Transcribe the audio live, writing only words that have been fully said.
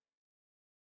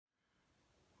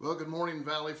Well, good morning,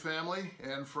 Valley family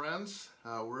and friends.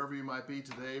 Wherever you might be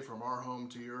today, from our home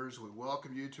to yours, we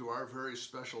welcome you to our very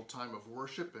special time of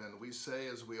worship. And we say,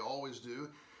 as we always do,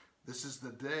 this is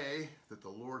the day that the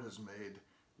Lord has made.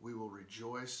 We will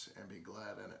rejoice and be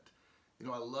glad in it. You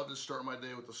know, I love to start my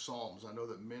day with the Psalms. I know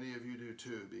that many of you do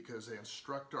too, because they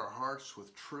instruct our hearts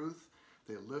with truth.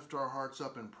 They lift our hearts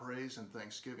up in praise and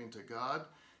thanksgiving to God.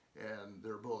 And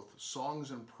they're both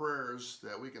songs and prayers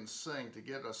that we can sing to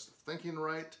get us thinking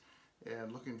right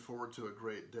and looking forward to a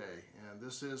great day. And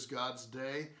this is God's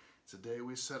day. It's a day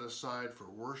we set aside for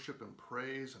worship and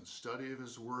praise and study of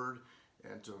His Word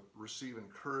and to receive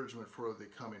encouragement for the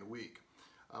coming week.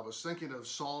 I was thinking of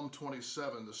Psalm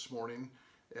 27 this morning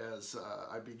as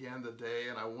I began the day,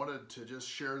 and I wanted to just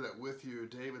share that with you.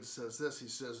 David says this, he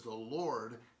says, "The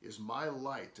Lord is my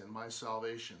light and my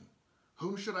salvation.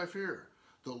 Whom should I fear?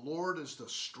 The Lord is the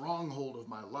stronghold of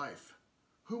my life.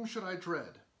 Whom should I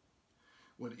dread?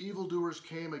 When evildoers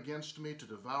came against me to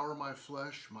devour my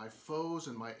flesh, my foes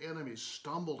and my enemies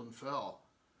stumbled and fell.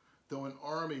 Though an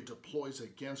army deploys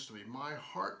against me, my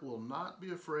heart will not be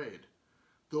afraid.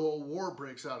 Though a war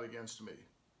breaks out against me,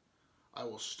 I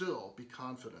will still be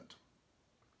confident.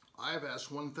 I have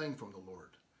asked one thing from the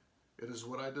Lord. It is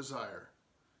what I desire,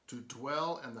 to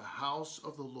dwell in the house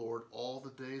of the Lord all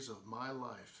the days of my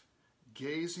life,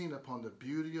 gazing upon the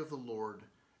beauty of the Lord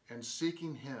and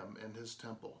seeking Him in His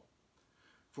temple.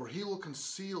 For He will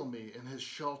conceal me in His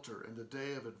shelter in the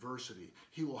day of adversity.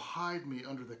 He will hide me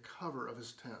under the cover of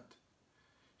His tent.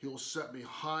 He will set me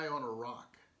high on a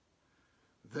rock.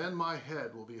 Then my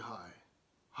head will be high,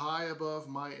 high above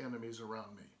my enemies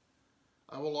around me.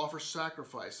 I will offer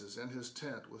sacrifices in His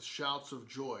tent with shouts of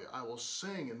joy. I will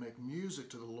sing and make music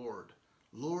to the Lord.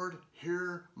 Lord,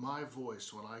 hear my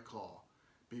voice when I call.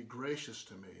 Be gracious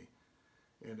to me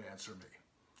and answer me."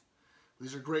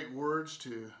 These are great words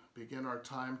to begin our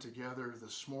time together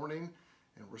this morning,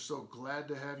 and we're so glad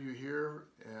to have you here.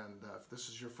 And if this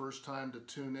is your first time to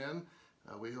tune in,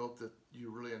 we hope that you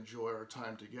really enjoy our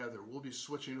time together. We'll be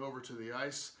switching over to the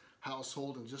ICE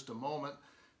household in just a moment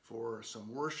for some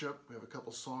worship. We have a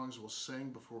couple songs we'll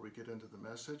sing before we get into the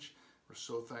message. We're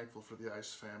so thankful for the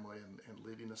ICE family and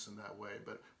leading us in that way.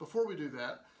 But before we do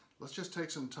that, let's just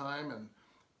take some time and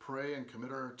pray and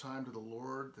commit our time to the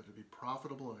Lord, that it be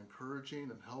profitable and encouraging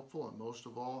and helpful, and most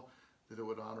of all, that it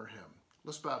would honor Him.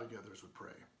 Let's bow together as we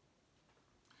pray.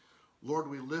 Lord,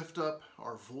 we lift up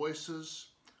our voices,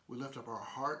 we lift up our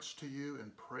hearts to You in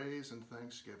praise and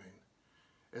thanksgiving.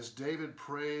 As David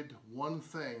prayed, one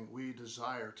thing we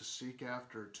desire to seek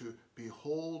after, to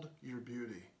behold Your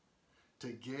beauty,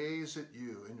 to gaze at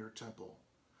You in Your temple,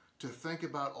 to think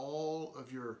about all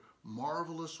of Your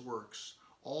marvelous works,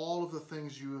 all of the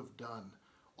things You have done,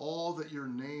 all that Your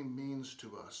name means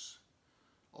to us,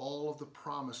 all of the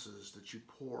promises that You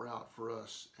pour out for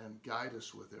us and guide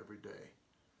us with every day.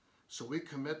 So we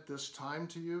commit this time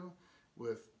to You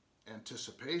with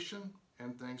anticipation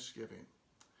and thanksgiving.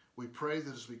 We pray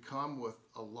that as we come with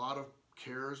a lot of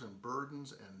cares and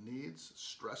burdens and needs,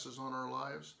 stresses on our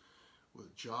lives,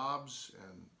 with jobs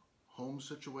and home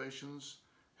situations,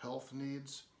 health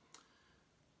needs,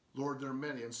 Lord, there are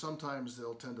many, and sometimes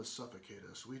they'll tend to suffocate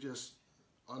us. We just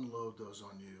unload those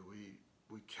on You.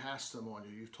 We cast them on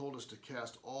You. You've told us to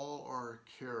cast all our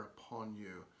care upon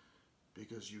You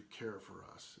because You care for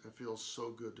us. It feels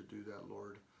so good to do that,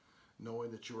 Lord, knowing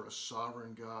that You are a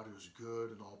sovereign God who's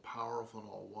good and all powerful and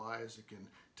all wise and can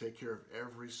take care of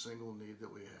every single need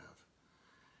that we have.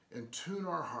 And tune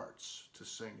our hearts to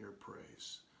sing Your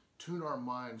praise. Tune our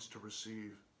minds to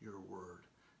receive Your word.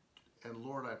 And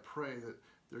Lord, I pray that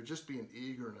there just be an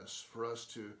eagerness for us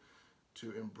to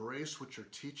embrace what You're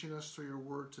teaching us through Your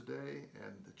word today,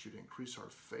 and that You'd increase our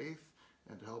faith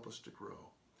and to help us to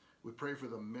grow. We pray for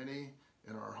the many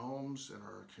in our homes, in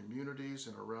our communities,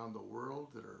 and around the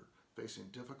world that are facing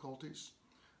difficulties,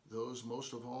 those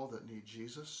most of all that need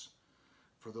Jesus.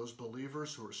 For those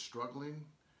believers who are struggling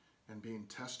and being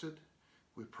tested,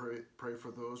 we pray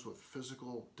for those with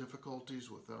physical difficulties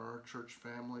within our church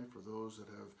family, for those that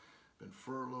have been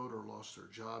furloughed or lost their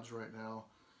jobs right now.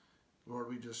 Lord,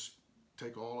 we just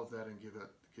take all of that and give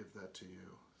that to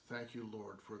You. Thank You,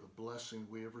 Lord, for the blessing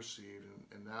we have received.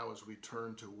 And now as we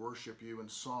turn to worship You in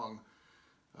song,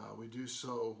 we do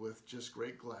so with just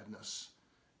great gladness.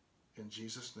 In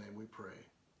Jesus' name we pray.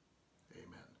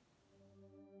 Amen.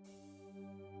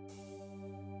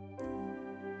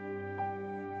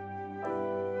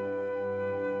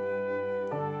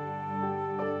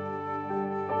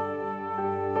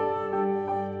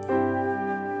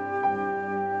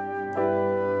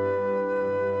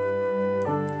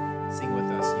 Sing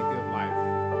with us, You give life.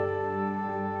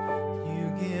 You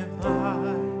give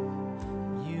life.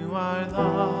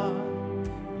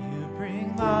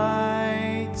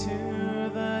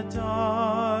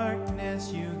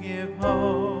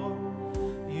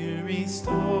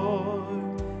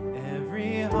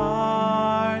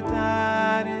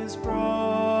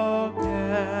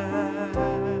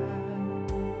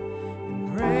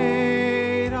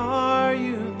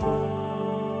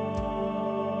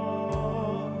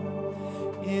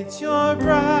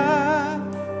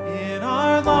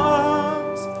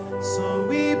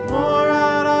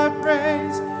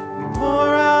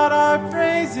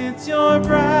 your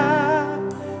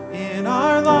breath in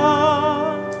our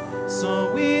lungs,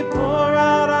 so we pour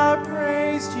out our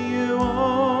praise to you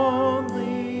only.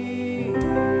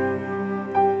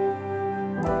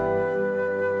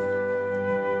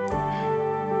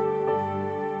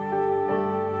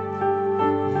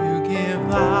 You give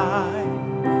life,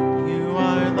 you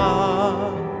are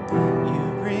love,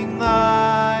 you bring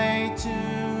light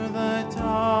to the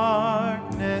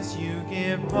darkness, you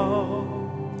give hope.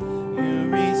 You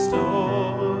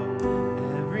restore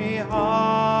every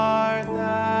heart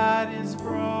that is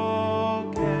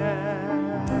broken.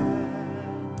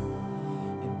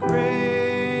 And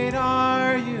great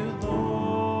are you,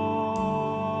 Lord.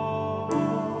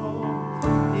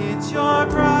 It's your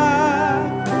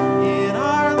breath in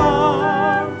our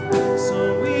lungs,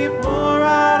 so we pour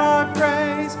out our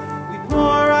praise. We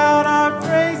pour out our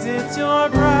praise. It's your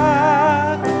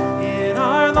breath in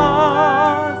our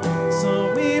lungs,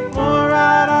 so we pour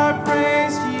out our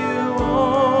praise to you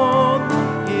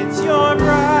only. It's your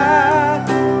breath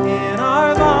in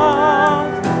our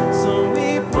lungs, so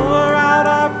we pour out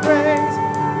our praise.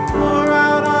 We pour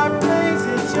out our praise.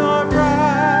 It's your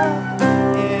breath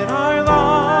in our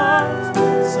lungs,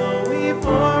 so we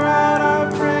pour out our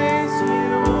praise to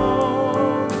you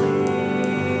only.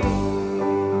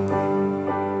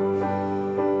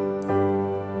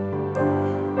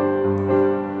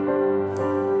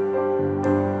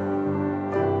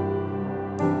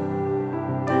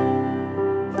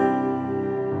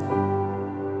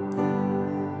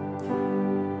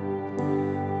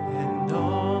 And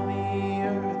all the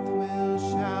earth will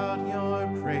shout your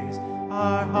praise.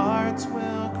 Our hearts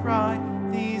will cry,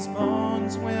 these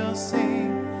bones will sing.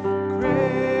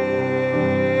 Great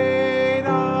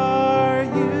are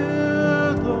you,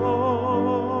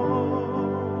 Lord.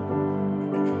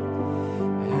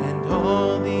 And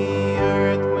all the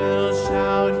earth will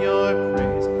shout your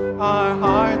praise. Our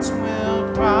hearts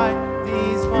will cry,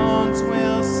 these bones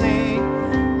will sing.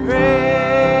 Great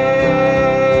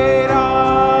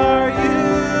are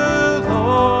you,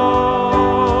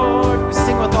 Lord. We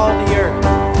sing with all the earth.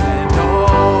 And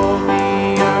all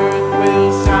the earth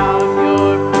will shout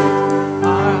your praise.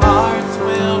 Our hearts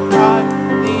will cry,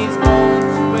 these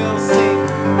bones will sing.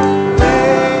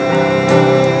 Great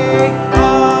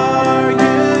are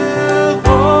you,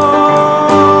 Lord.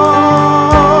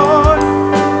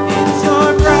 It's your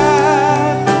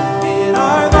breath in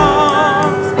our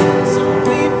lungs, so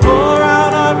we pour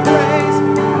out our praise.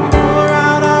 We pour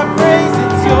out our praise.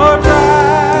 It's your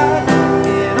breath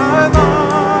in our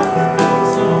lungs,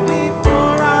 so we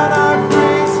pour out our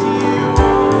praise to you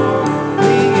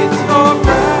only. It's your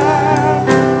breath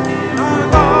in our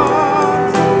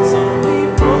lungs, so we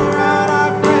pour out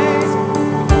our praise.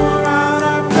 We pour out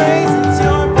our praise. It's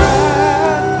your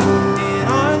breath in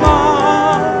our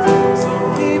lungs, so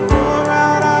we pour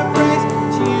out our praise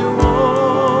to you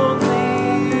only.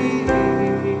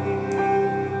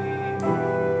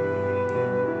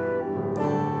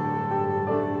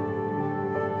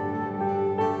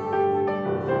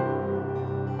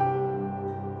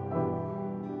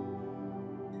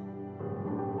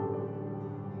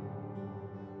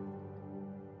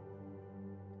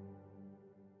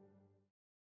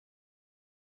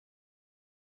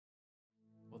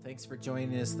 Well, thanks for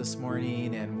joining us this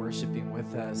morning and worshiping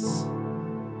with us.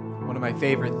 One of my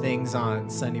favorite things on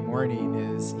Sunday morning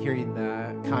is hearing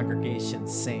the congregation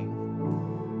sing.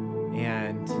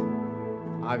 And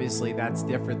obviously that's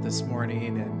different this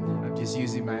morning, and I'm just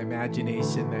using my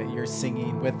imagination that you're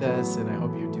singing with us, and I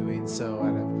hope you're doing so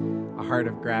out of a heart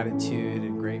of gratitude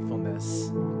and gratefulness.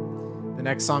 The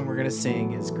next song we're going to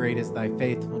sing is Great is Thy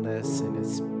Faithfulness, and it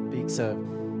speaks of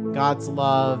God's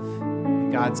love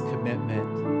and God's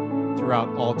commitment throughout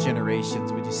all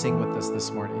generations. Would you sing with us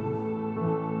this morning?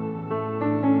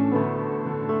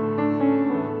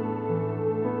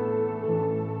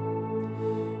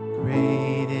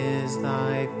 Great is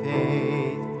thy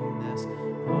faithfulness,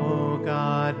 O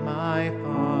God my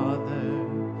Father.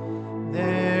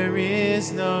 There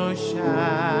is no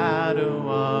shadow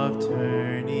of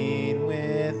turning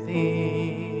with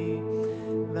thee.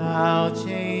 Thou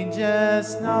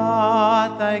changest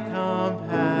not, thy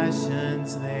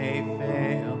compassions they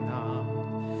fail not.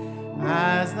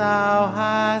 As thou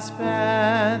hast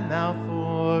been, thou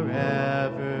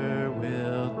forever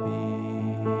wilt be.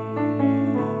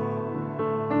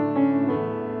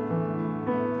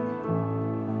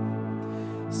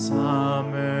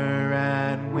 Summer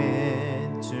and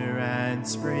winter and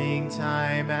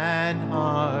springtime and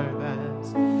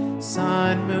harvest,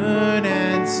 sun, moon,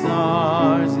 and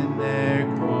stars in their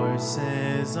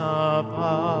courses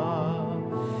above,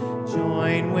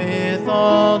 join with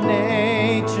all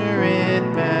nature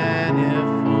in man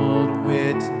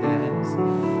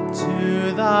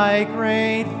thy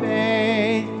great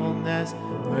faithfulness,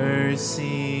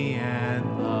 mercy, and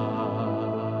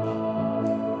love.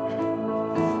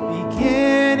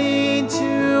 Beginning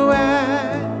to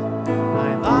end,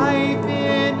 my life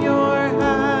in your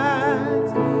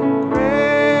hands.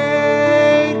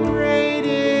 Great, great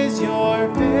is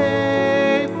your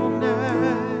faithfulness.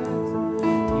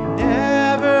 You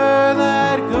never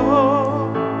let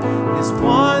go. There's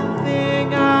one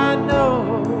thing I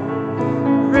know.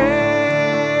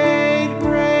 Great,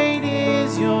 great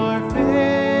is your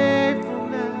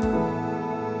faithfulness.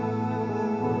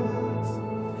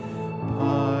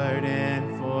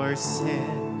 Pardon for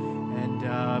sin and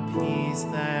a peace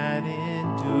that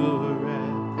endureth.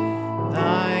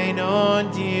 Thine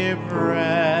own dear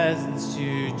presence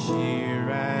to cheer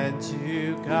and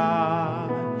to guide.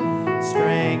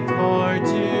 Strength for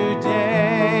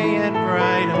today and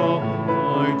bright hope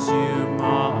for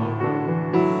tomorrow.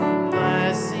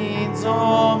 Blessings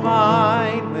all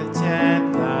mine with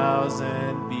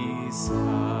 10,000 beside.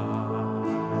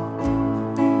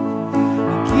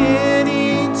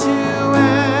 Beginning to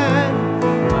end,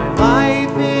 my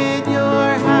life in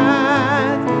your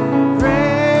hands.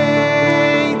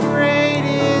 Great, great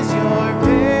is your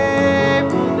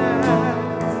faithfulness.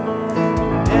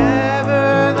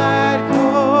 Never let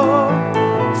go.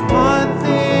 There's one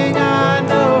thing I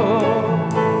know.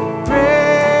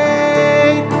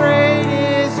 Great, great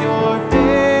is your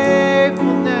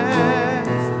faithfulness.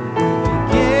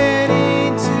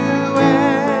 Beginning to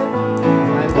end,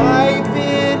 my life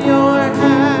in your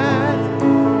hands.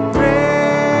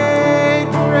 Great,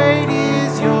 great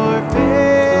is your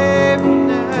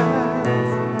faithfulness.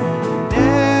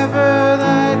 Never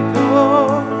let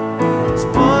go. There's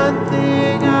one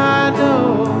thing I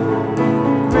know.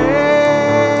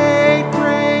 Great,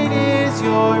 great is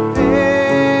your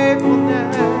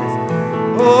faithfulness.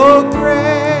 Oh,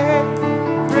 great,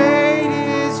 great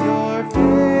is your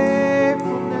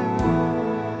faithfulness.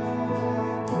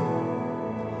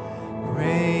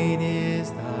 Great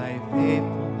is thy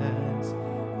faithfulness.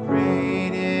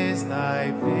 Great is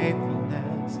thy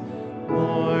faithfulness.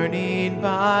 Morning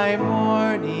by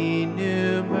morning,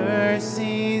 new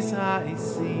mercies I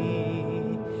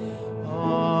see.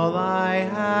 All I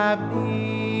have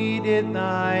needed,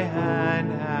 thy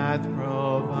hand hath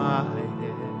provided.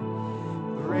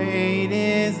 Great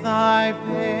is thy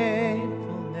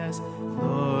faithfulness,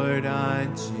 Lord,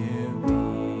 unto me.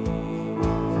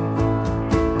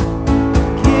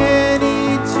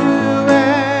 Beginning to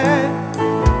end,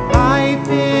 life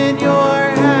in your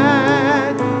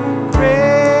hand.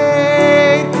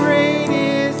 Great, great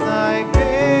is thy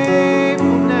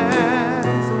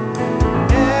faithfulness.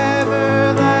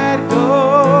 Never let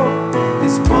go.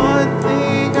 This one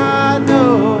thing I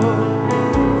know.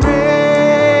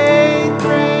 Great,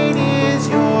 great is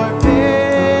your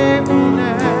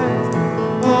faithfulness.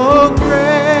 Oh,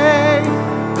 great,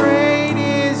 great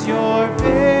is your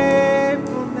faithfulness.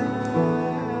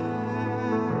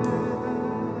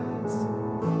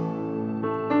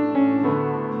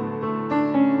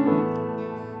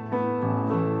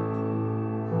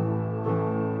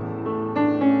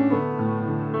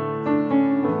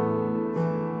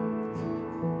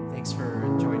 Thanks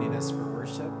for joining us for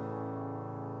worship.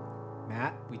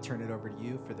 Matt, we turn it over to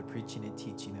you for the preaching and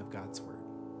teaching of God's Word.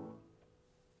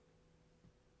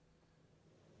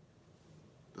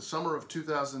 The summer of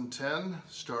 2010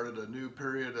 started a new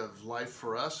period of life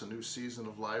for us, a new season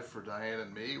of life for Diane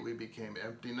and me. We became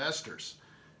empty nesters.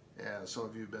 And some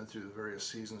of you have been through the various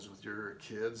seasons with your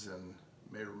kids and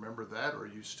may remember that, or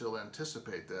you still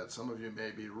anticipate that. Some of you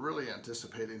may be really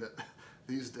anticipating it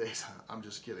these days. I'm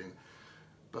just kidding.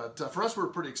 But for us, we're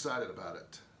pretty excited about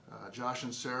it. Josh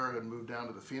and Sarah had moved down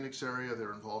to the Phoenix area.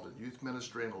 They're involved in youth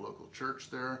ministry in a local church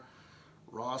there.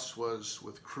 Ross was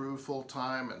with Crew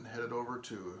full-time and headed over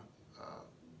to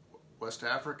West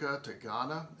Africa, to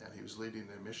Ghana, and he was leading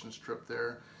a missions trip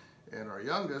there. And our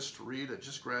youngest, Reed, had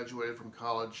just graduated from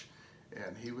college,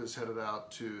 and he was headed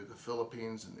out to the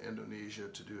Philippines and Indonesia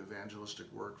to do evangelistic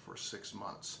work for 6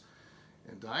 months.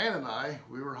 And Diane and I,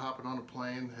 we were hopping on a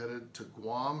plane headed to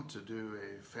Guam to do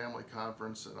a family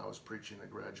conference, and I was preaching a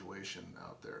graduation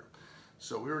out there.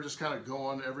 So we were just kind of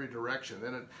going every direction.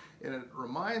 And it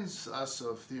reminds us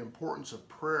of the importance of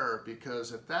prayer,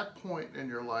 because at that point in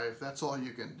your life, that's all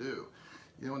you can do.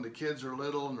 You know, when the kids are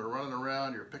little and they're running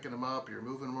around, you're picking them up, you're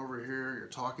moving them over here, you're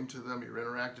talking to them, you're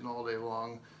interacting all day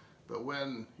long. But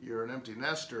when you're an empty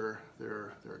nester,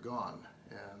 they're gone.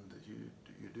 And you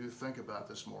do think about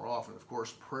this more often. Of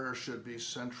course, prayer should be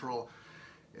central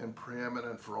and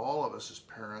preeminent for all of us as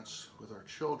parents with our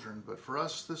children. But for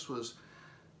us, this was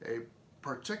a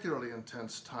particularly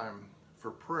intense time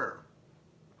for prayer.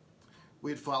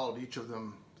 we had followed each of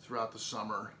them throughout the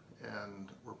summer and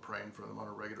were praying for them on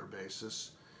a regular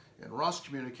basis. And Ross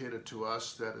communicated to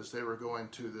us that as they were going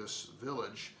to this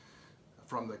village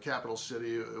from the capital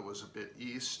city, it was a bit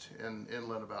east and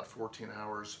inland about 14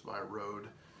 hours by road,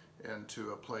 and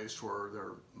to a place where there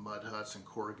are mud huts and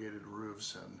corrugated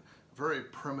roofs and a very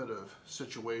primitive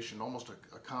situation, almost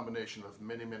a combination of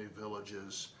many, many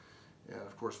villages, and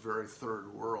of course very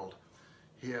third world.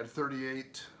 He had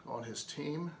 38 on his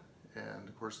team, and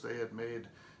of course they had made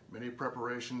many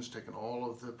preparations, taken all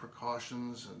of the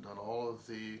precautions and done all of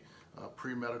the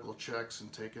pre-medical checks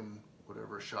and taken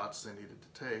whatever shots they needed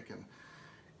to take.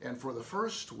 And for the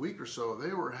first week or so,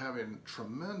 they were having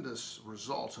tremendous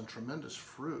results and tremendous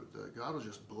fruit. God was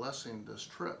just blessing this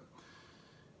trip.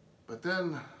 But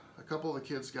then a couple of the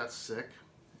kids got sick,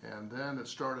 and then it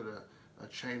started a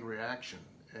chain reaction.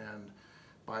 And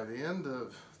by the end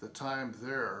of the time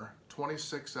there,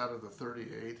 26 out of the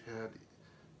 38 had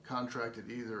contracted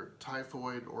either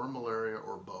typhoid or malaria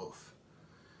or both.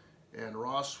 And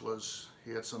Ross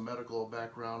he had some medical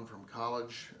background from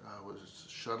college, was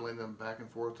shuttling them back and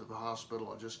forth to the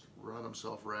hospital and just run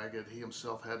himself ragged. He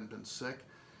himself hadn't been sick,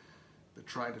 but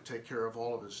trying to take care of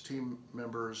all of his team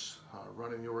members,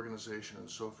 running the organization and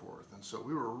so forth. And so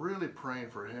we were really praying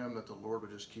for him that the Lord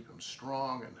would just keep him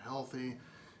strong and healthy,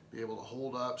 be able to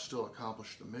hold up, still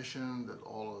accomplish the mission, that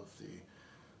all of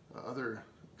the other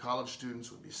college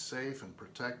students would be safe and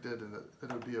protected, and that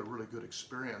it would be a really good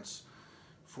experience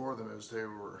for them as they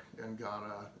were in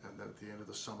Ghana and then at the end of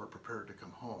the summer prepared to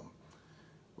come home.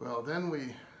 Well, then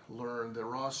we learned that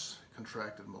Ross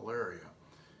contracted malaria,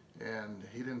 and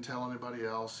he didn't tell anybody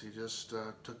else. He just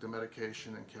took the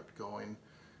medication and kept going,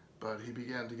 but he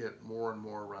began to get more and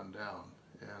more run down.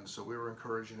 And so we were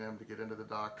encouraging him to get into the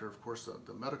doctor. Of course,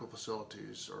 the medical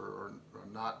facilities are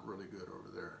not really good over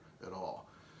there at all.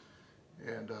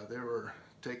 And they were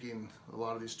taking a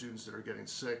lot of these students that are getting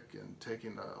sick and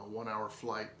taking a 1-hour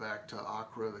flight back to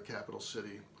Accra, the capital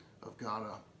city of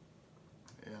Ghana.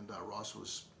 And Ross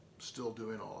was still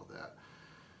doing all of that.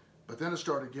 But then it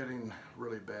started getting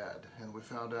really bad, and we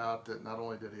found out that not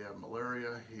only did he have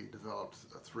malaria, he developed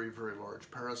 3 very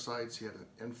large parasites. He had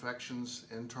infections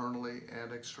internally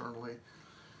and externally,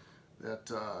 that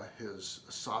his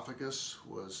esophagus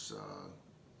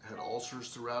had ulcers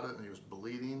throughout it, and he was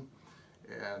bleeding.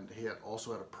 And he had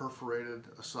also had a perforated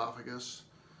esophagus,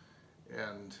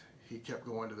 and he kept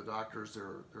going to the doctors.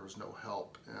 There was no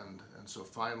help, and so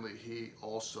finally he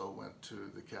also went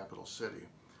to the capital city,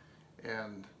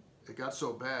 and it got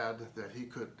so bad that he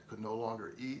could no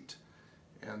longer eat,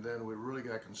 and then we really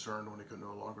got concerned when he could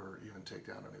no longer even take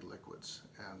down any liquids,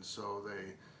 and so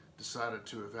they decided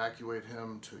to evacuate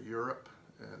him to Europe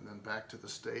and then back to the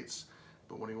States.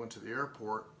 But when he went to the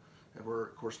airport, and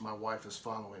of course, my wife is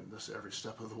following this every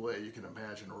step of the way, you can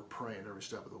imagine, or praying every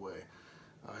step of the way.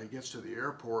 He gets to the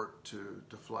airport to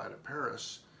fly to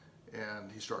Paris, and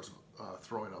he starts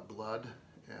throwing up blood,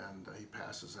 and he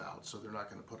passes out. So they're not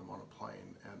going to put him on a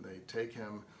plane, and they take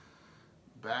him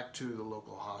back to the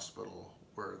local hospital,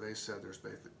 where they said there's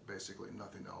basically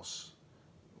nothing else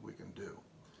we can do.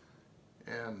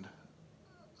 And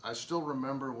I still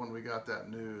remember when we got that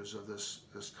news of this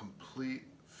complete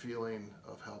feeling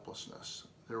of helplessness.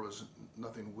 There was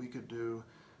nothing we could do.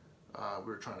 We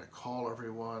were trying to call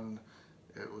everyone.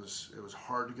 It was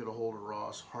hard to get a hold of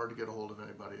Ross, hard to get a hold of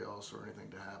anybody else or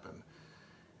anything to happen.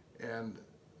 And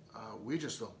we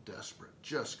just felt desperate,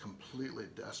 just completely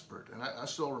desperate. And I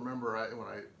still remember when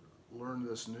I learned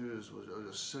this news, I was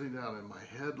just sitting down in my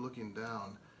head looking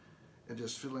down and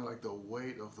just feeling like the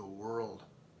weight of the world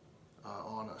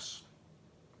on us.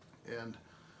 And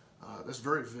that's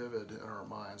very vivid in our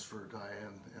minds for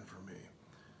Diane and for me.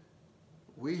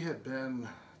 We had been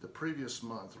the previous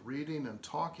month reading and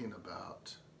talking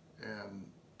about and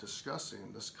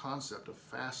discussing this concept of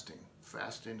fasting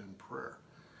and prayer.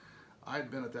 I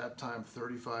had been at that time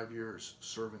 35 years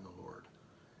serving the Lord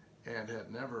and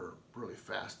had never really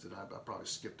fasted. I probably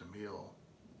skipped a meal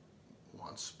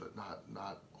once, but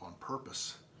not on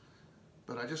purpose.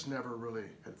 But I just never really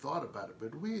had thought about it.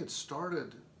 But we had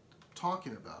started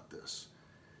talking about this.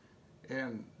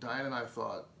 And Diane and I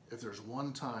thought, if there's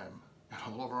one time in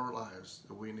all of our lives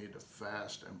that we need to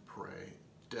fast and pray,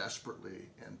 desperately,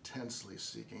 intensely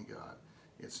seeking God,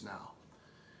 it's now.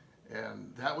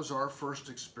 And that was our first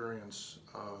experience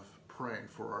of praying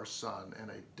for our son in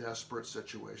a desperate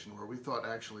situation where we thought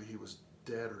actually he was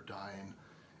dead or dying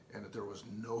and that there was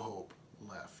no hope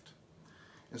left.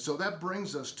 And so that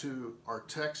brings us to our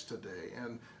text today.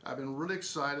 And I've been really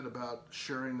excited about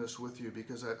sharing this with you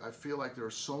because I feel like there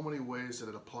are so many ways that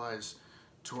it applies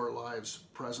to our lives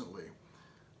presently.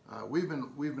 We've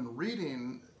been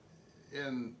reading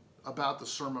in about the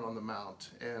Sermon on the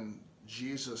Mount and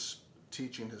Jesus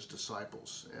teaching his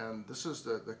disciples, and this is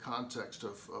the context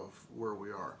of where we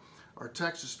are. Our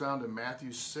text is found in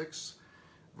Matthew 6,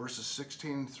 verses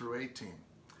 16 through 18.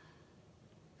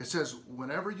 It says,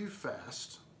 "Whenever you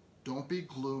fast, don't be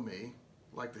gloomy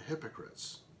like the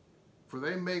hypocrites, for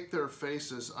they make their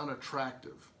faces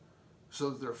unattractive,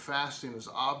 so that their fasting is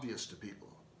obvious to people.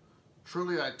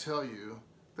 Truly I tell you,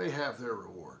 they have their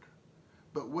reward.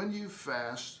 But when you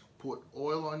fast, put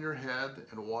oil on your head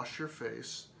and wash your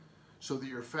face, so that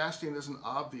your fasting isn't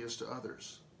obvious to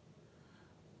others,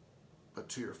 but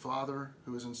to your Father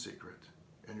who is in secret.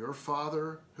 And your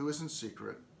Father who is in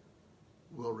secret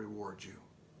will reward you."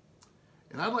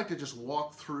 And I'd like to just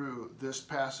walk through this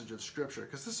passage of Scripture,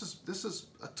 because this is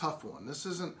a tough one. This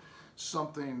isn't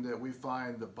something that we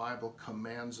find the Bible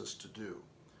commands us to do.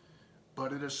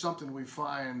 But it is something we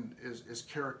find is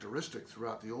characteristic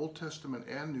throughout the Old Testament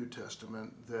and New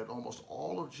Testament, that almost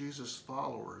all of Jesus'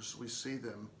 followers, we see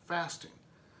them fasting.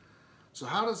 So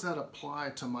how does that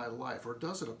apply to my life, or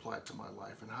does it apply to my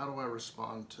life, and how do I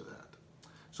respond to that?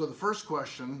 So the first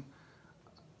question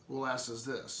we'll ask is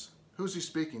this: who's he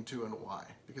speaking to and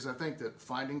why? Because I think that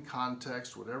finding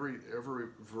context with every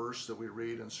verse that we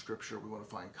read in Scripture, we want to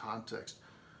find context.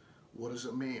 What does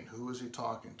it mean? Who is he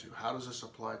talking to? How does this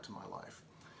apply to my life?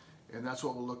 And that's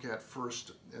what we'll look at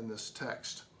first in this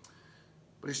text.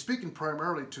 But he's speaking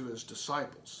primarily to his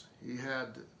disciples. He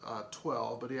had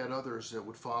 12, but he had others that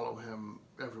would follow him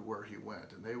everywhere he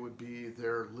went. And they would be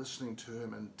there listening to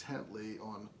him intently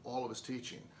on all of his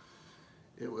teaching.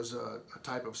 It was a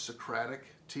type of Socratic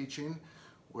teaching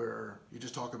where you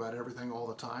just talk about everything all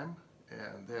the time.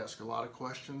 And they ask a lot of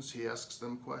questions. He asks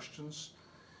them questions.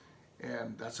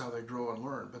 And that's how they grow and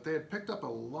learn. But they had picked up a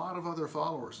lot of other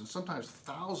followers, and sometimes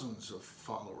thousands of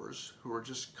followers who were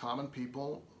just common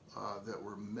people that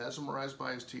were mesmerized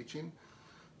by his teaching.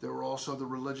 There were also the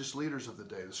religious leaders of the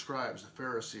day, the scribes, the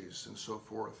Pharisees, and so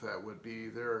forth, that would be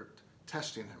there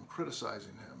testing him,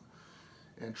 criticizing him,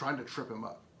 and trying to trip him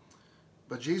up.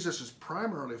 But Jesus is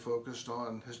primarily focused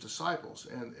on his disciples,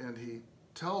 and he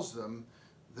tells them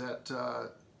that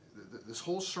this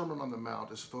whole Sermon on the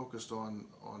Mount is focused on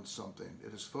something.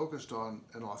 It is focused on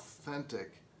an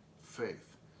authentic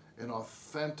faith, an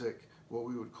authentic, what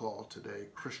we would call today,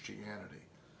 Christianity.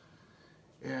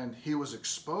 And he was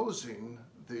exposing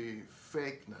the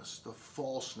fakeness, the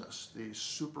falseness, the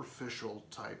superficial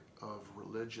type of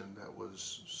religion that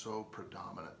was so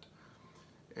predominant.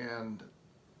 And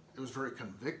it was very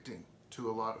convicting to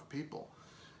a lot of people.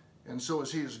 And so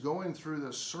as he is going through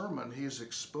this sermon, he is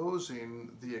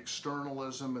exposing the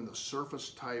externalism and the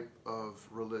surface type of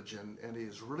religion, and he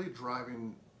is really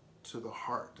driving to the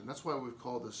heart. And that's why we've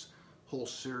called this whole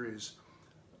series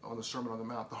on the Sermon on the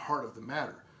Mount, the heart of the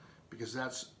matter, because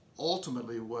that's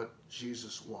ultimately what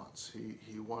Jesus wants.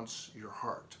 He wants your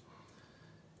heart.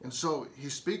 And so he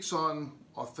speaks on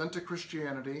authentic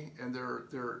Christianity, and there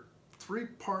are three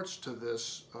parts to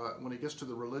this when he gets to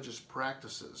the religious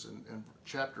practices. In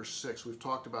chapter 6, we've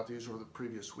talked about these over the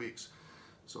previous weeks,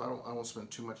 so I won't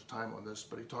spend too much time on this,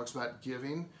 but he talks about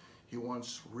giving. He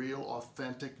wants real,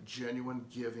 authentic, genuine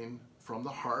giving from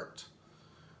the heart.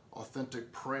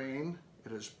 Authentic praying.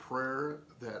 It is prayer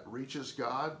that reaches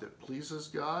God, that pleases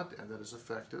God, and that is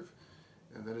effective.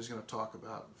 And then he's going to talk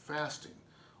about fasting.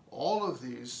 All of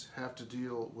these have to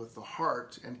deal with the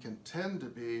heart and can tend to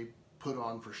be put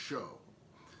on for show.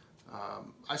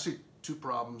 I see two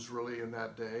problems really in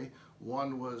that day.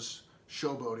 One was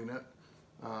showboating it,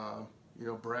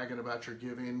 bragging about your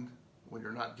giving when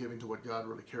you're not giving to what God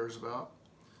really cares about.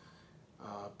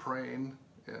 Praying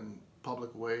in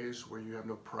public ways where you have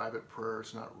no private prayer,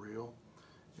 it's not real.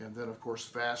 And then of course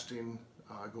fasting,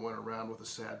 going around with a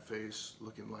sad face,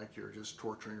 looking like you're just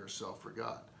torturing yourself for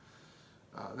God.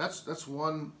 That's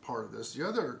one part of this. The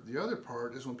other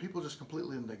part is when people just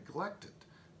completely neglect it.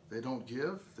 They don't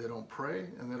give, they don't pray,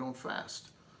 and they don't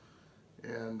fast.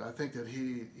 And I think that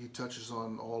he touches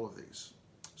on all of these.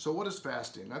 So what is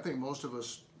fasting? I think most of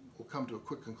us will come to a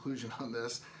quick conclusion on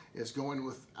this. It's going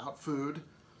without food.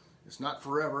 It's not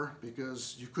forever,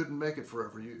 because you couldn't make it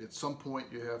forever. At some point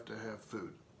you have to have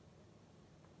food.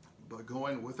 But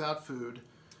going without food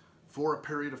for a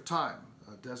period of time,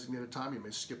 a designated time. You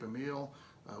may skip a meal.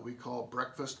 We call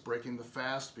breakfast breaking the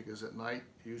fast, because at night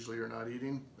usually you're not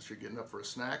eating unless you're getting up for a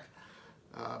snack.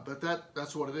 But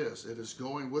that's what it is. It is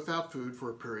going without food for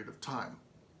a period of time.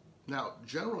 Now,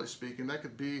 generally speaking, that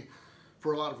could be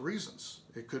for a lot of reasons.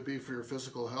 It could be for your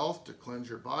physical health, to cleanse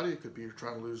your body. It could be you're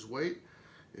trying to lose weight.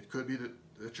 It could be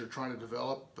that you're trying to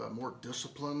develop more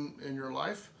discipline in your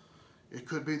life. It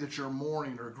could be that you're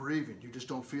mourning or grieving. You just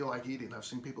don't feel like eating. I've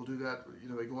seen people do that.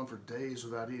 They go on for days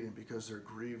without eating because they're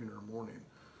grieving or mourning.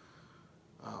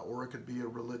 Or it could be a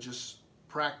religious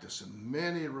practice. And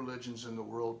many religions in the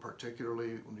world,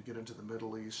 particularly when you get into the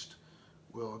Middle East,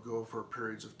 will go for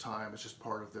periods of time. It's just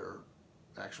part of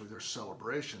their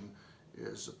celebration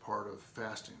is a part of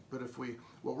fasting. But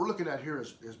what we're looking at here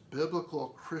is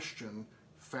biblical Christian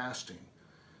fasting.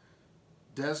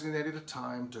 Designated a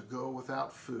time to go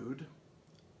without food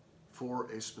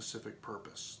for a specific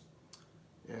purpose.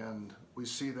 And we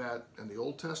see that in the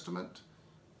Old Testament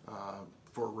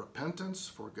for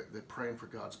repentance, they're praying for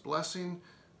God's blessing,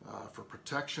 for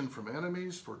protection from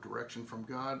enemies, for direction from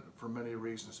God, for many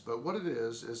reasons. But what it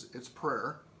is it's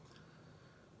prayer,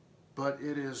 but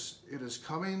it is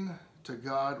coming to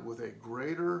God with a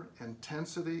greater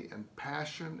intensity and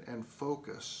passion and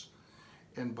focus.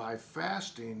 And by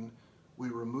fasting, we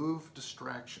remove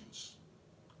distractions.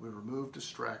 We remove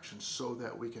distractions so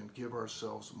that we can give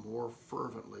ourselves more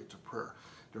fervently to prayer.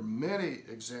 There are many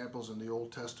examples in the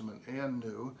Old Testament and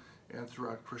New and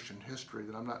throughout Christian history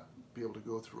that I'm not be able to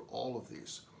go through all of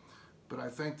these. But I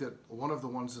think that one of the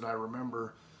ones that I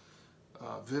remember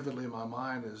vividly in my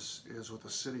mind is with the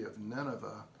city of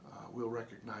Nineveh. We'll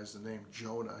recognize the name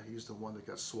Jonah. He's the one that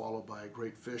got swallowed by a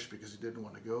great fish because he didn't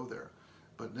want to go there.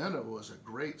 But Nineveh was a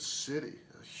great city,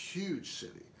 a huge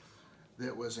city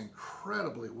that was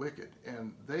incredibly wicked.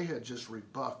 And they had just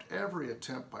rebuffed every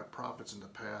attempt by prophets in the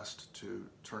past to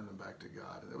turn them back to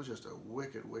God. And it was just a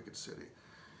wicked, wicked city.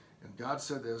 And God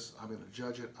said this, I'm going to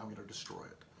judge it, I'm going to destroy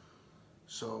it.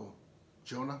 So,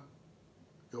 Jonah,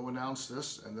 go announce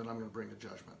this, and then I'm going to bring a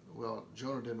judgment. Well,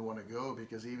 Jonah didn't want to go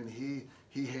because even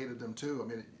he hated them too. I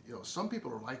mean, some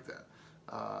people are like that.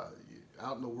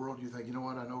 Out in the world, you think, you know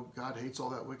what, I know God hates all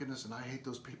that wickedness, and I hate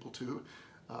those people too.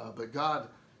 But God,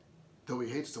 though he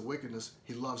hates the wickedness,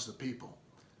 he loves the people.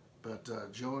 But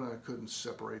Jonah couldn't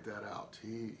separate that out.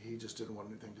 He just didn't want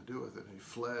anything to do with it. He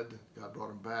fled. God brought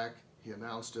him back. He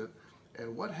announced it.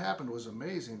 And what happened was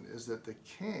amazing is that the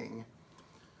king,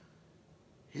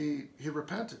 he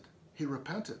repented. He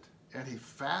repented. And he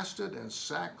fasted in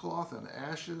sackcloth and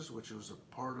ashes, which was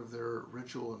a part of their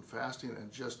ritual and fasting, and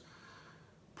just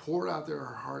poured out their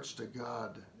hearts to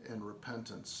God in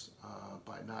repentance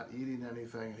by not eating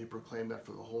anything. He proclaimed that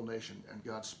for the whole nation, and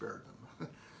God spared them.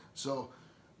 So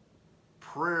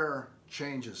prayer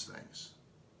changes things.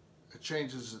 It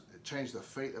changed the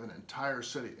fate of an entire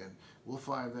city, and we'll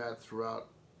find that throughout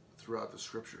the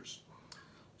scriptures.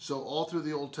 So all through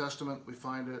the Old Testament, we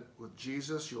find it with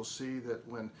Jesus. You'll see that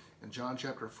when in John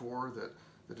chapter 4 that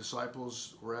the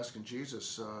disciples were asking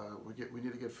Jesus, we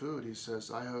need to get food. He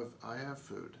says, I have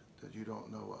food that you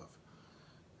don't know of.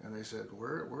 And they said,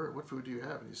 what food do you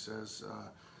have? And he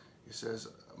says,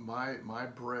 my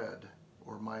bread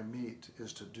or my meat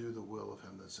is to do the will of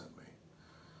him that sent me.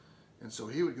 And so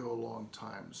he would go long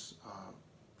times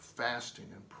fasting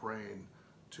and praying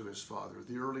to his Father.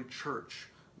 The early church,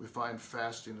 we find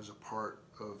fasting as a part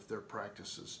of their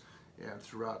practices and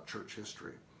throughout church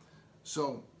history.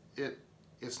 So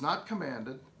it's not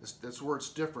commanded. That's where it's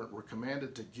different. We're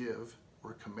commanded to give.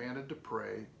 We're commanded to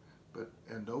pray. But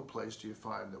in no place do you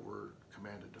find that we're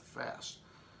commanded to fast.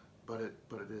 But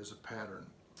it is a pattern.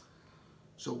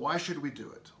 So why should we do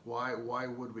it? Why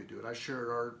would we do it? I shared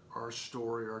our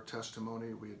story, our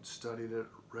testimony. We had studied it,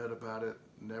 read about it.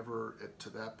 Never to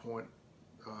that point,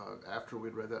 after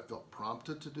we'd read that, felt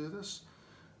prompted to do this.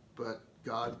 But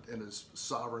God, in his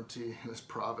sovereignty and his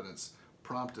providence,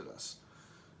 prompted us.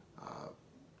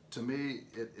 To me,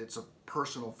 it's a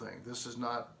personal thing. This is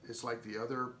not, it's like the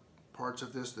other parts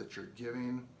of this that you're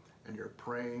giving and you're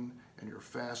praying and you're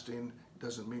fasting. It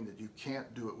doesn't mean that you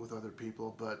can't do it with other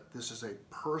people, but this is a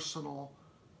personal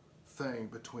thing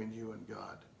between you and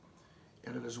God.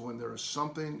 And it is when there is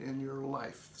something in your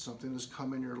life, something has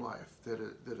come in your life that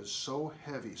is so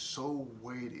heavy, so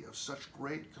weighty, of such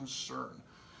great concern.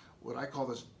 What I call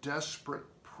this desperate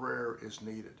prayer is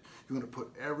needed. You want to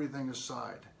put everything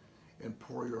aside and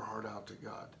pour your heart out to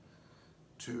God.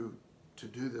 To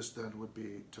do this then would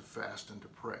be to fast and to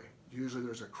pray. Usually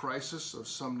there's a crisis of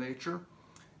some nature,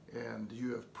 and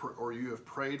you have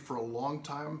prayed for a long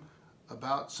time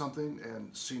about something and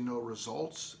see no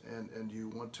results, and you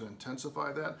want to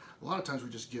intensify that. A lot of times we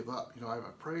just give up. I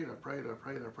prayed,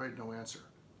 no answer.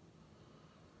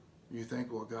 You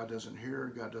think, well, God doesn't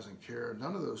hear, God doesn't care.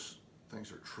 None of those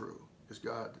things are true, because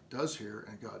God does hear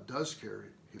and God does care.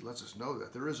 He lets us know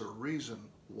that. There is a reason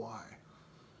why.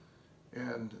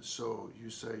 And so you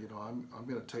say, I'm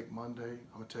going to take Monday,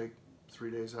 I'm going to take 3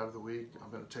 days out of the week,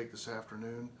 I'm going to take this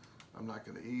afternoon, I'm not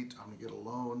going to eat, I'm going to get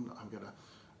alone, I'm going to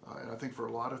And I think for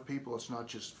a lot of people, it's not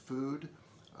just food.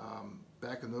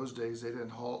 Back in those days, they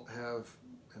didn't have,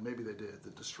 and maybe they did,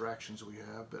 the distractions we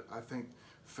have, but I think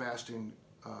fasting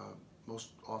most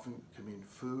often can mean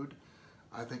food.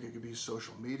 I think it could be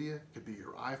social media, it could be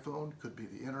your iPhone, could be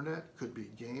the internet, could be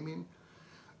gaming.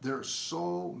 There are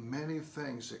so many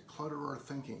things that clutter our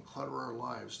thinking, clutter our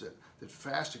lives, that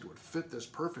fasting would fit this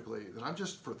perfectly, that I'm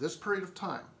just, for this period of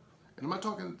time, and I'm not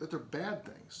talking that they're bad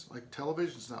things, like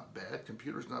television's not bad,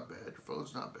 computer's not bad, your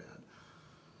phone's not bad,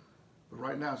 but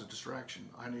right now it's a distraction.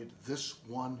 I need this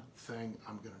one thing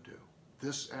I'm going to do,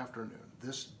 this afternoon,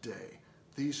 this day,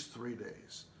 these 3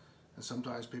 days, and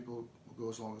sometimes people will go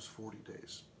as long as 40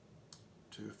 days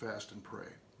to fast and pray.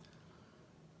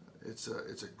 It's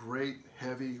a great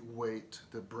heavy weight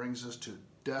that brings us to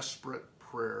desperate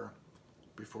prayer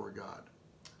before God.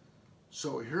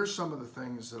 So here's some of the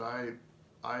things that I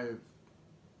have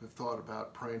thought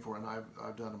about praying for, and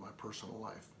I've done in my personal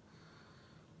life.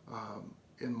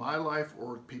 In my life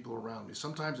or people around me,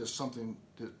 sometimes it's something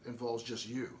that involves just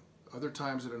you. Other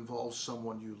times it involves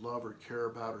someone you love or care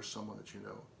about, or someone that you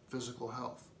know. Physical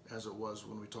health, as it was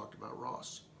when we talked about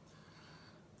Ross.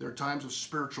 There are times of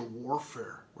spiritual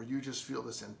warfare where you just feel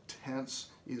this intense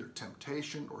either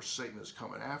temptation or Satan is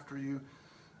coming after you,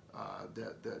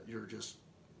 that you're just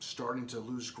starting to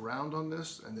lose ground on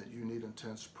this, and that you need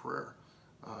intense prayer.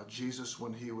 Jesus,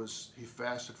 when he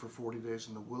fasted for 40 days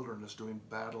in the wilderness doing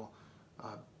battle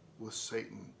with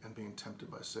Satan and being tempted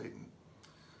by Satan.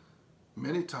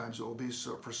 Many times it will be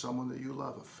for someone that you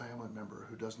love, a family member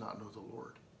who does not know the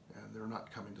Lord, and they're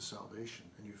not coming to salvation,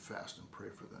 and you fast and pray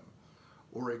for them.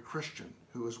 Or a Christian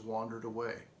who has wandered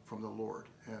away from the Lord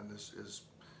and is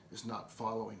not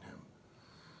following him.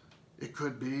 It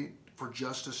could be for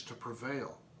justice to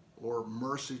prevail, or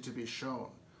mercy to be shown,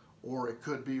 or it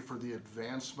could be for the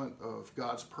advancement of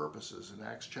God's purposes. In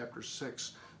Acts chapter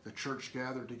 6, the church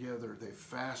gathered together, they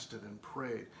fasted and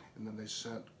prayed, and then they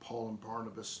sent Paul and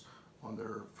Barnabas on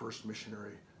their first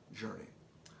missionary journey.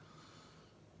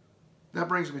 That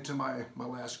brings me to my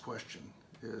last question,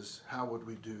 is how would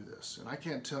we do this? And I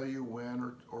can't tell you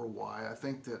when or why. I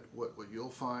think that what you'll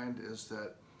find is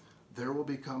that there will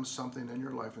become something in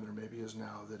your life, and there maybe is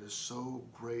now, that is so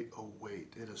great a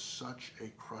weight. It is such a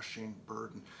crushing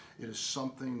burden. It is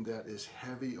something that is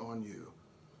heavy on you.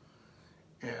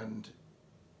 And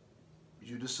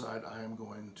you decide, I am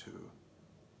going to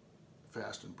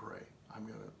fast and pray. I'm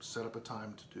going to set up a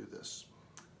time to do this.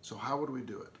 So how would we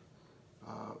do it?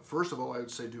 First of all, I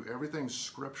would say do everything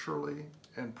scripturally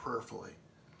and prayerfully.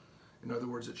 In other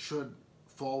words, it should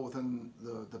fall within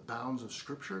the bounds of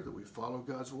Scripture, that we follow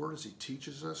God's Word as He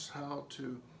teaches us how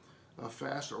to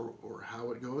fast, or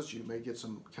how it goes. You may get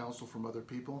some counsel from other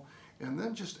people. And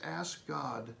then just ask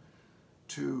God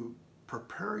to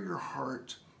prepare your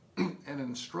heart and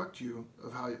instruct you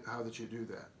of how that you do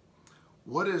that.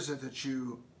 What is it that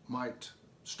you might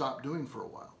stop doing for a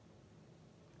while?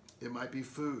 It might be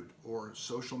food or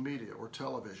social media or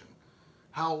television.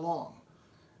 How long?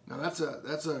 Now that's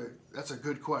a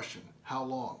good question. How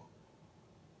long?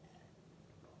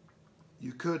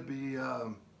 You could be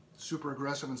super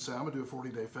aggressive and say, I'm going to do a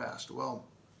 40-day fast. Well,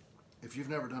 if you've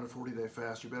never done a 40-day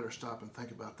fast, you better stop and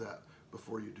think about that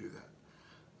before you do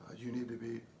that. You need to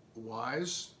be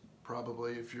wise.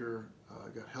 Probably if you're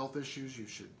got health issues, you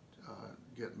should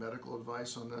get medical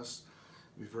advice on this.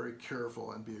 Be very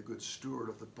careful and be a good steward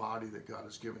of the body that God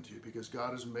has given to you, because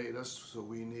God has made us so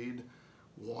we need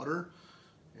water,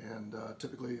 and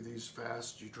typically these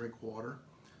fasts you drink water,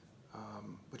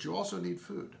 but you also need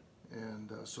food, and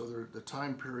so the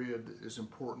time period is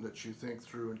important that you think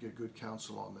through and get good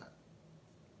counsel on that.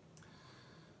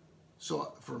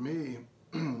 So for me,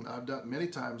 many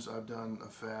times I've done a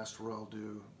fast where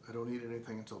I don't eat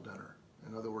anything until dinner.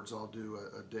 In other words, I'll do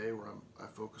a day where I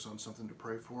focus on something to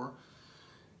pray for.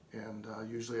 And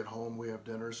usually at home we have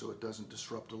dinner, so it doesn't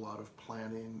disrupt a lot of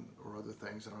planning or other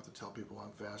things. I don't have to tell people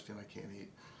I'm fasting, I can't eat.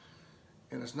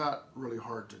 And it's not really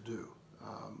hard to do.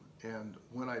 And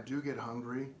when I do get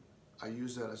hungry, I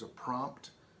use that as a prompt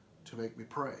to make me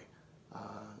pray.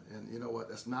 And you know what?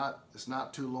 It's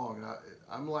not too long. And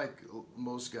I'm like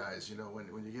most guys, you know,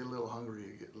 when you get a little hungry,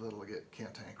 you get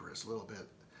cantankerous, a little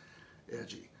bit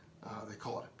edgy. They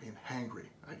call it being hangry,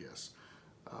 I guess.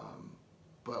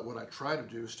 But what I try to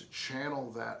do is to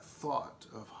channel that thought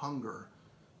of hunger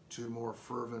to more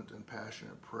fervent and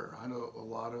passionate prayer. I know a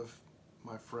lot of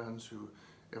my friends who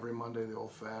every Monday they'll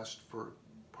fast for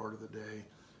part of the day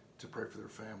to pray for their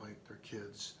family, their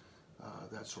kids,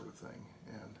 that sort of thing.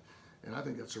 And I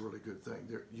think that's a really good thing.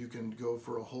 You can go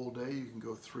for a whole day, you can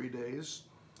go 3 days.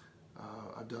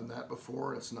 I've done that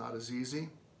before. It's not as easy.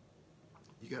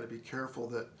 you got to be careful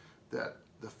that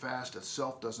the fast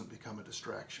itself doesn't become a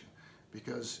distraction,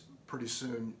 because pretty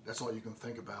soon that's all you can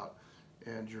think about,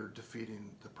 and you're defeating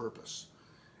the purpose.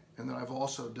 And then I've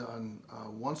also done,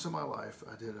 once in my life,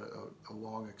 I did a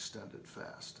long extended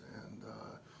fast. And,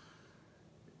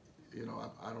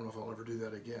 I don't know if I'll ever do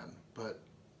that again, but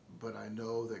I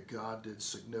know that God did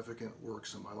significant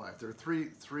works in my life. There are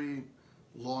three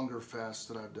longer fasts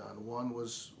that I've done. One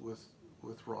was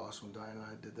with Ross, when Diane and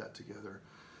I did that together.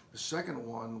 The second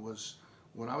one was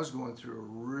when I was going through a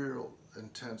real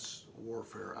intense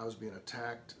warfare. I was being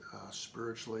attacked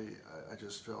spiritually. I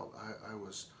just felt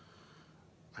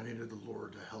I needed the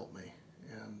Lord to help me,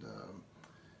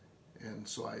 and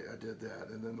so I did that.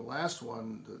 And then the last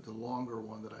one, the longer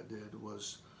one that I did,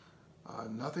 was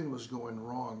nothing was going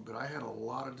wrong, but I had a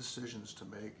lot of decisions to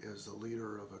make as the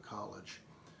leader of a college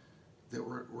that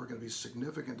were going to be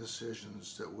significant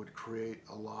decisions that would create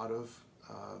a lot of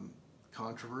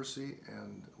controversy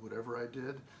and whatever I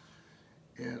did.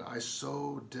 And I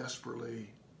so desperately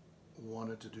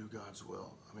wanted to do God's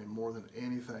will. I mean, more than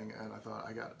anything. And I thought,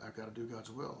 I've got to do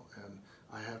God's will, and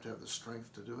I have to have the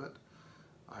strength to do it.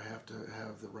 I have to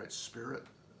have the right spirit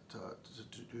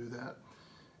to do that.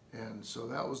 And so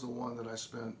that was the one that I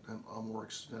spent a more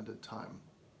extended time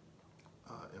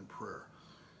in prayer.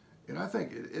 And I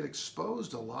think it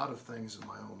exposed a lot of things in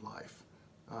my own life.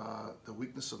 The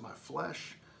weakness of my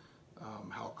flesh,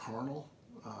 how carnal,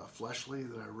 fleshly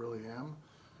that I really am.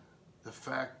 The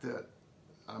fact that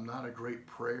I'm not a great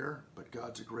prayer, but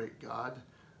God's a great God.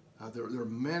 There are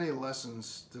many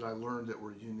lessons that I learned that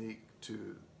were unique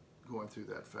to going through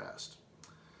that fast.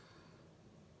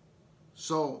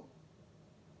 So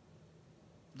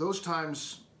those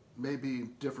times may be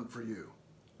different for you.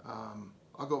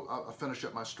 I'll finish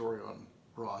up my story on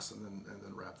Ross and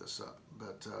then wrap this up.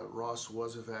 But Ross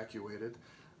was evacuated.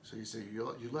 So you say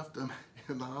you left him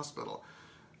in the hospital.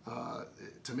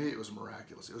 To me, it was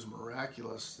miraculous. It was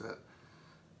miraculous that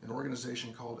an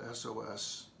organization called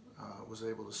SOS was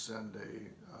able to send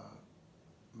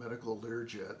a medical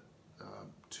Learjet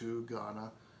to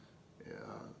Ghana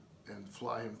and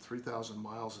fly him 3,000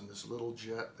 miles in this little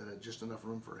jet that had just enough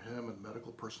room for him and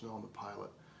medical personnel and the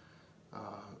pilot.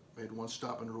 Made one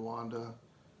stop in Rwanda,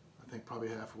 I think probably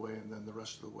halfway, and then the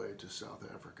rest of the way to South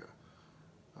Africa.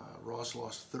 Ross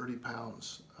lost 30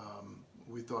 pounds.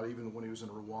 We thought even when he was in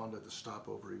Rwanda at the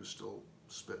stopover, he was still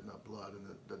spitting up blood, and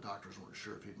the doctors weren't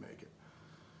sure if he'd make it.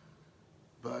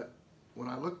 But when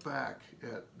I look back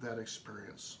at that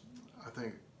experience, I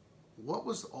think, what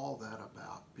was all that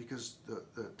about? Because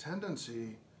the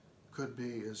tendency could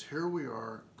be is here we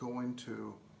are going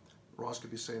to, Ross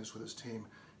could be saying this with his team,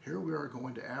 here we are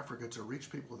going to Africa to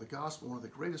reach people with the gospel, one of the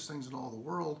greatest things in all the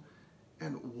world,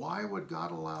 and why would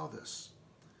God allow this?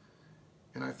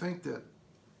 And I think that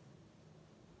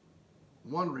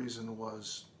one reason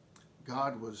was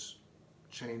God was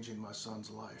changing my son's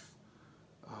life.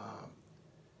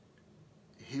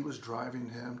 He was driving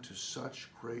him to such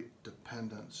great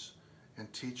dependence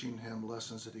and teaching him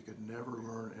lessons that he could never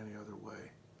learn any other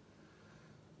way.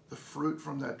 The fruit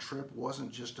from that trip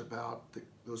wasn't just about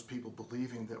those people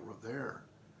believing that were there,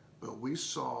 but we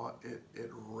saw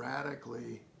it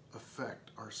radically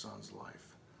affect our son's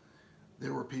life.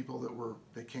 There were people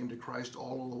that came to Christ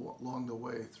all along the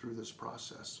way through this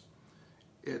process.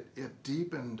 It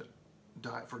deepened,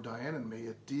 for Diane and me,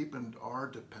 it deepened our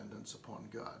dependence upon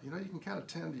God. You can kind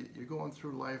of you're going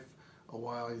through life a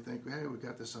while, you think, hey, we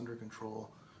got this under control,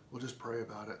 we'll just pray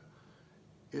about it.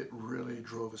 It really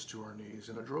drove us to our knees,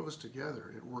 and it drove us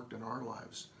together. It worked in our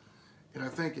lives. And I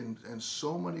think in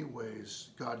so many ways,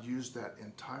 God used that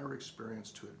entire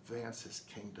experience to advance his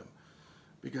kingdom.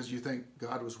 Because you think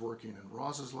God was working in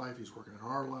Ross's life, he's working in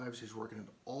our lives, he's working in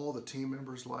all the team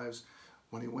members' lives.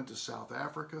 When he went to South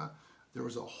Africa, there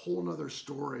was a whole nother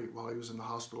story while he was in the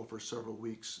hospital for several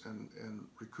weeks and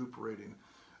recuperating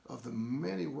of the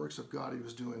many works of God he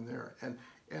was doing there.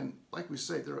 And like we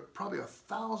say, there are probably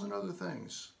 1,000 other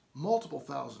things, multiple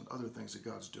thousand other things that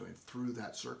God's doing through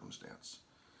that circumstance.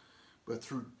 But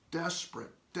through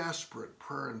desperate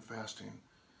prayer and fasting,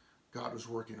 God was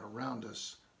working around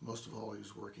us. Most of all, he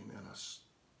was working in us.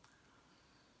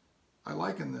 I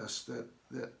liken this that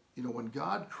when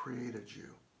God created you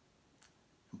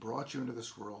and brought you into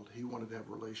this world, he wanted to have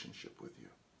a relationship with you.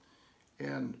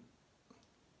 And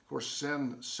of course,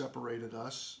 sin separated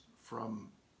us from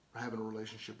having a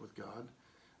relationship with God.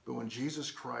 But when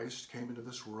Jesus Christ came into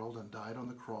this world and died on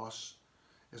the cross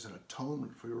as an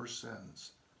atonement for your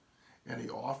sins, and he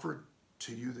offered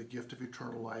to you the gift of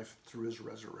eternal life through his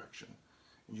resurrection,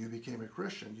 and you became a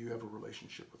Christian, you have a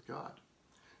relationship with God.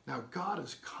 Now, God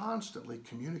is constantly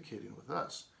communicating with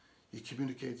us. He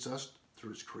communicates us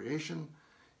through his creation.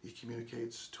 He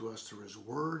communicates to us through his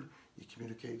word. He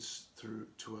communicates to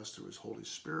us through his Holy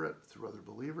Spirit, through other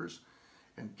believers.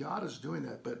 And God is doing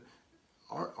that. But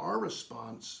our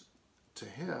response to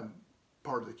him,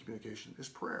 part of the communication, is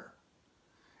prayer.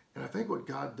 And I think what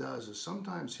God does is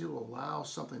sometimes he'll allow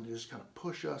something to just kind of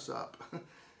push us up.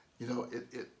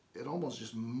 It almost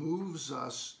just moves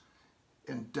us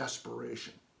in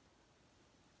desperation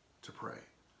to pray.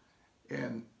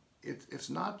 And it's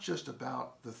not just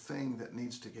about the thing that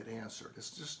needs to get answered.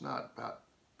 It's just not about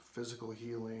physical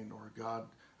healing or God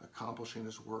accomplishing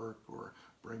his work or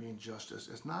bringing justice.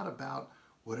 It's not about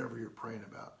whatever you're praying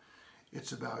about.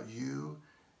 It's about you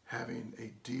having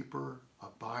a deeper,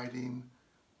 abiding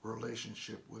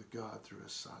relationship with God through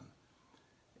his Son.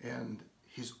 And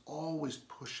he's always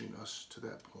pushing us to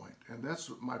that point. And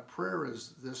that's my prayer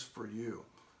is this for you,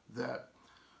 that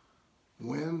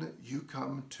when you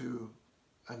come to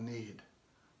a need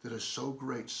that is so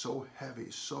great, so heavy,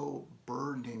 so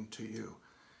burdening to you,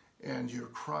 and you're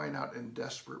crying out in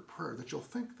desperate prayer, that you'll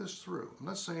think this through. I'm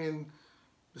not saying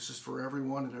this is for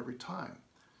everyone at every time,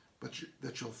 but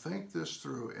that you'll think this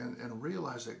through and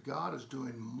realize that God is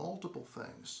doing multiple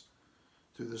things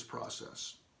through this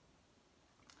process.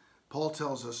 Paul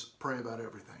tells us, pray about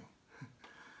everything.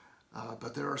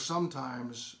 But there are some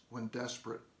times when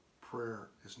desperate prayer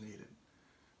is needed.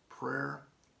 Prayer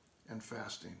and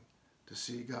fasting to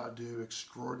see God do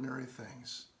extraordinary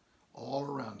things all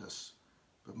around us,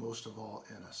 but most of all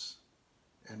in us.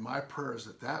 And my prayer is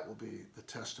that will be the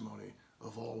testimony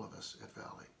of all of us at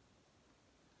Valley.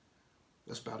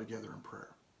 Let's bow together in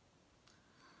prayer.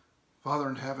 Father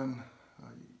in heaven,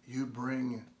 you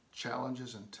bring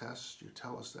challenges and tests. You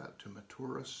tell us that to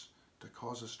mature us, to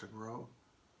cause us to grow.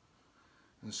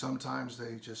 And sometimes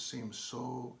they just seem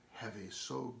so heavy,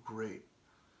 so great,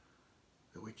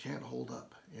 that we can't hold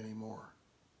up anymore.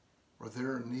 Or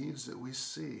there are needs that we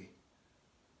see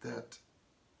that,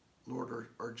 Lord,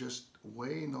 are just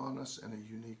weighing on us in a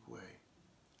unique way.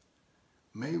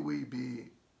 May we be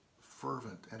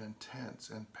fervent and intense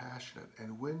and passionate.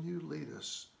 And when you lead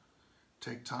us,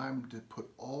 take time to put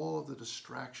all of the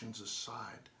distractions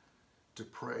aside to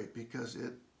pray, because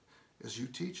it, as you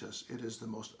teach us, it is the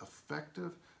most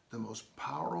effective, the most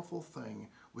powerful thing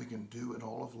we can do in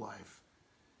all of life,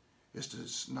 is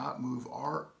to not move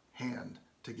our hand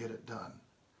to get it done,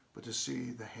 but to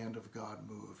see the hand of God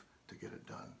move to get it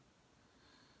done.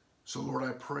 So Lord,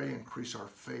 I pray, increase our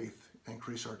faith,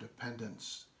 increase our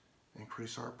dependence,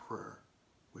 increase our prayer.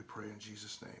 We pray in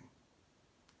Jesus' name.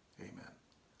 Amen.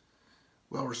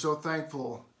 Well, we're so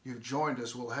thankful you've joined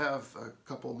us. We'll have a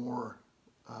couple more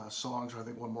songs, or I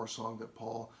think one more song that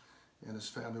Paul and his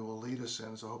family will lead us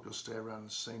in, so I hope you'll stay around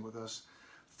and sing with us.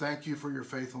 Thank you for your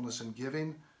faithfulness in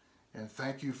giving, and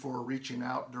thank you for reaching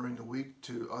out during the week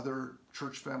to other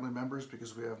church family members,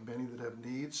 because we have many that have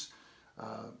needs.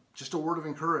 Just a word of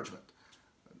encouragement.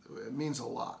 It means a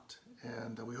lot,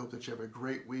 and we hope that you have a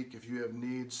great week. If you have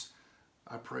needs,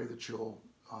 I pray that you'll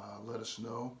let us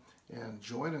know, and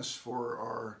join us for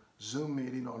our Zoom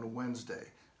meeting on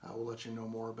Wednesday. We'll let you know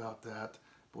more about that,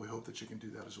 but we hope that you can do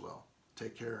that as well.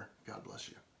 Take care. God bless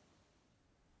you.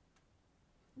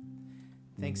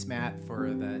 Thanks, Matt,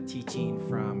 for the teaching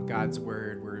from God's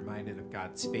Word. We're reminded of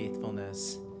God's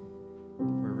faithfulness.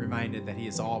 We're reminded that He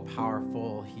is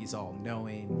all-powerful, He's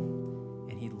all-knowing,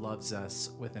 and He loves us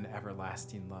with an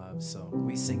everlasting love. So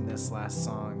we sing this last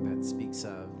song that speaks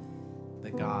of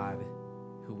the God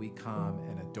who we come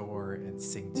and adore and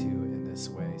sing to in this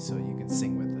way. So you can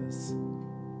sing with us.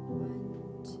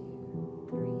 1, 2,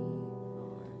 3,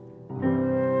 4.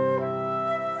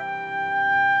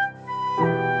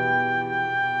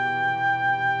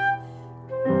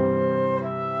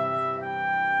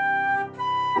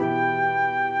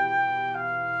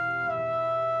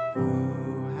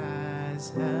 Who has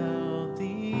held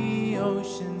the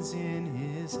oceans in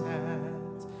his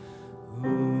hands?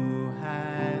 Who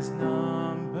has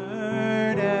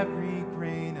numbered every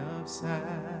grain of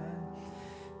sand?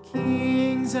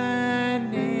 Kings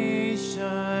and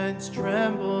nations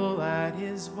tremble at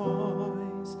his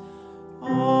voice.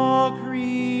 All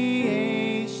creation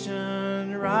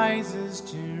rises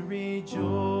to rejoice.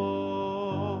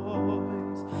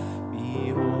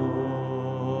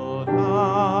 Behold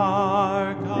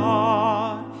our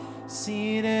God,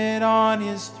 seated on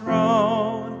his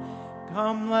throne.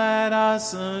 Come, let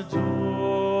us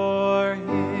adore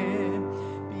him.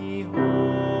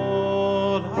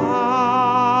 Behold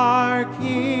our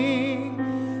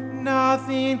King,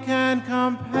 nothing can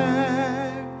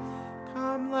compare.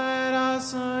 Come, let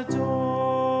us adore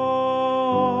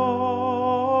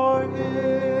him.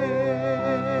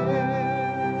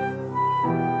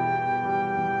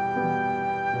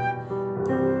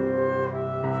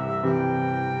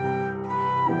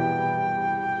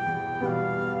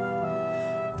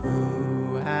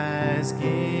 has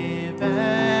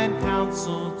given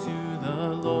counsel to the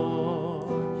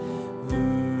Lord?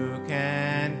 Who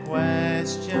can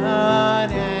question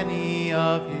any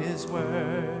of his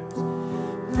words?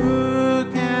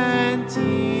 Who can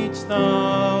teach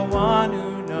the one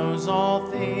who knows all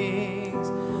things?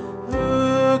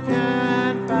 Who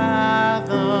can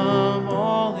fathom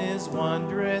all his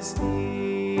wondrous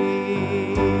deeds?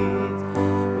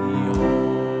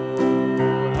 Behold,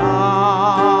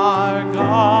 our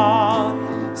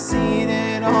God,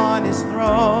 seated on his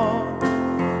throne.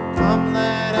 Come,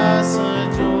 let us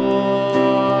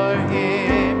adore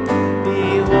him.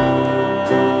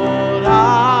 Behold,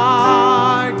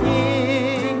 our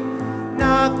King,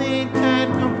 nothing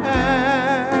can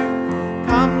compare.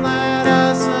 Come, let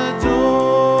us adore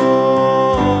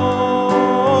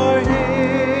him.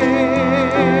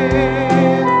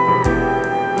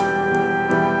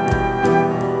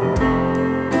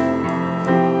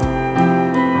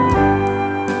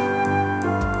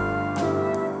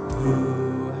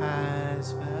 Who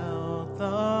has felt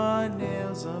the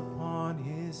nails upon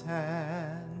his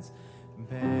hands,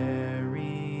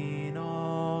 bearing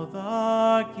all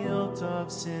the guilt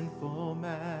of sinful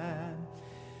man?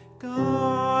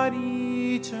 God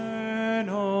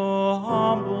eternal,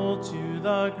 humble to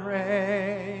the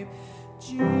grave,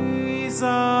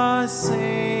 Jesus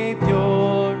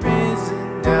Savior,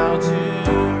 risen now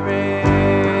to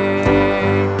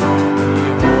reign.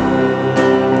 Behold,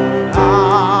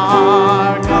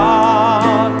 our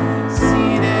God,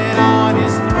 seated on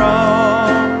his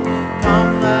throne.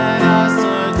 Come, let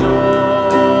us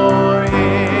adore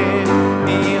him.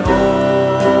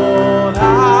 Behold,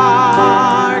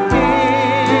 our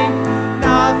King,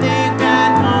 nothing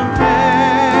can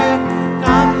compare.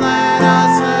 Come, let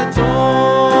us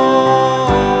adore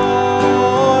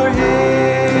him.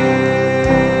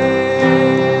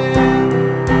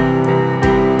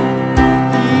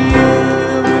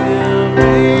 You will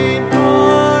reign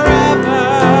forever.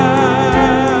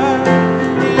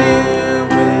 You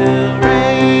will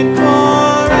reign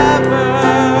forever.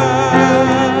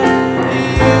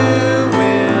 You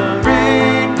will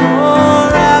reign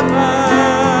forever.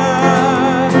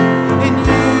 And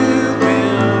you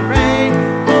will reign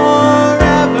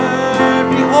forever.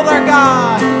 Behold our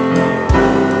God.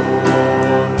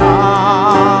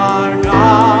 Our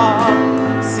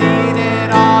God, seated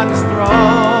on his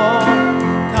throne.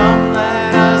 Come,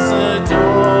 let us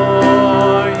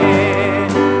adore him.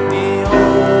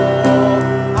 Behold,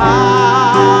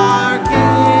 our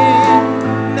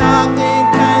King, nothing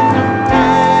can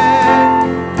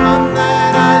compare. Come,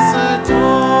 let us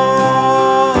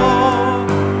adore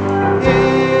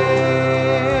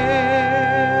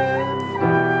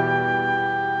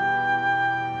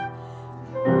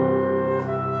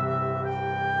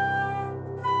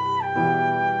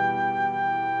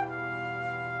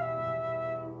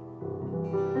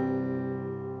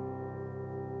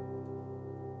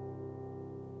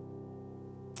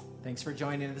Thanks for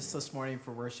joining us this morning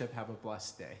for worship. Have a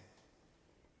blessed day.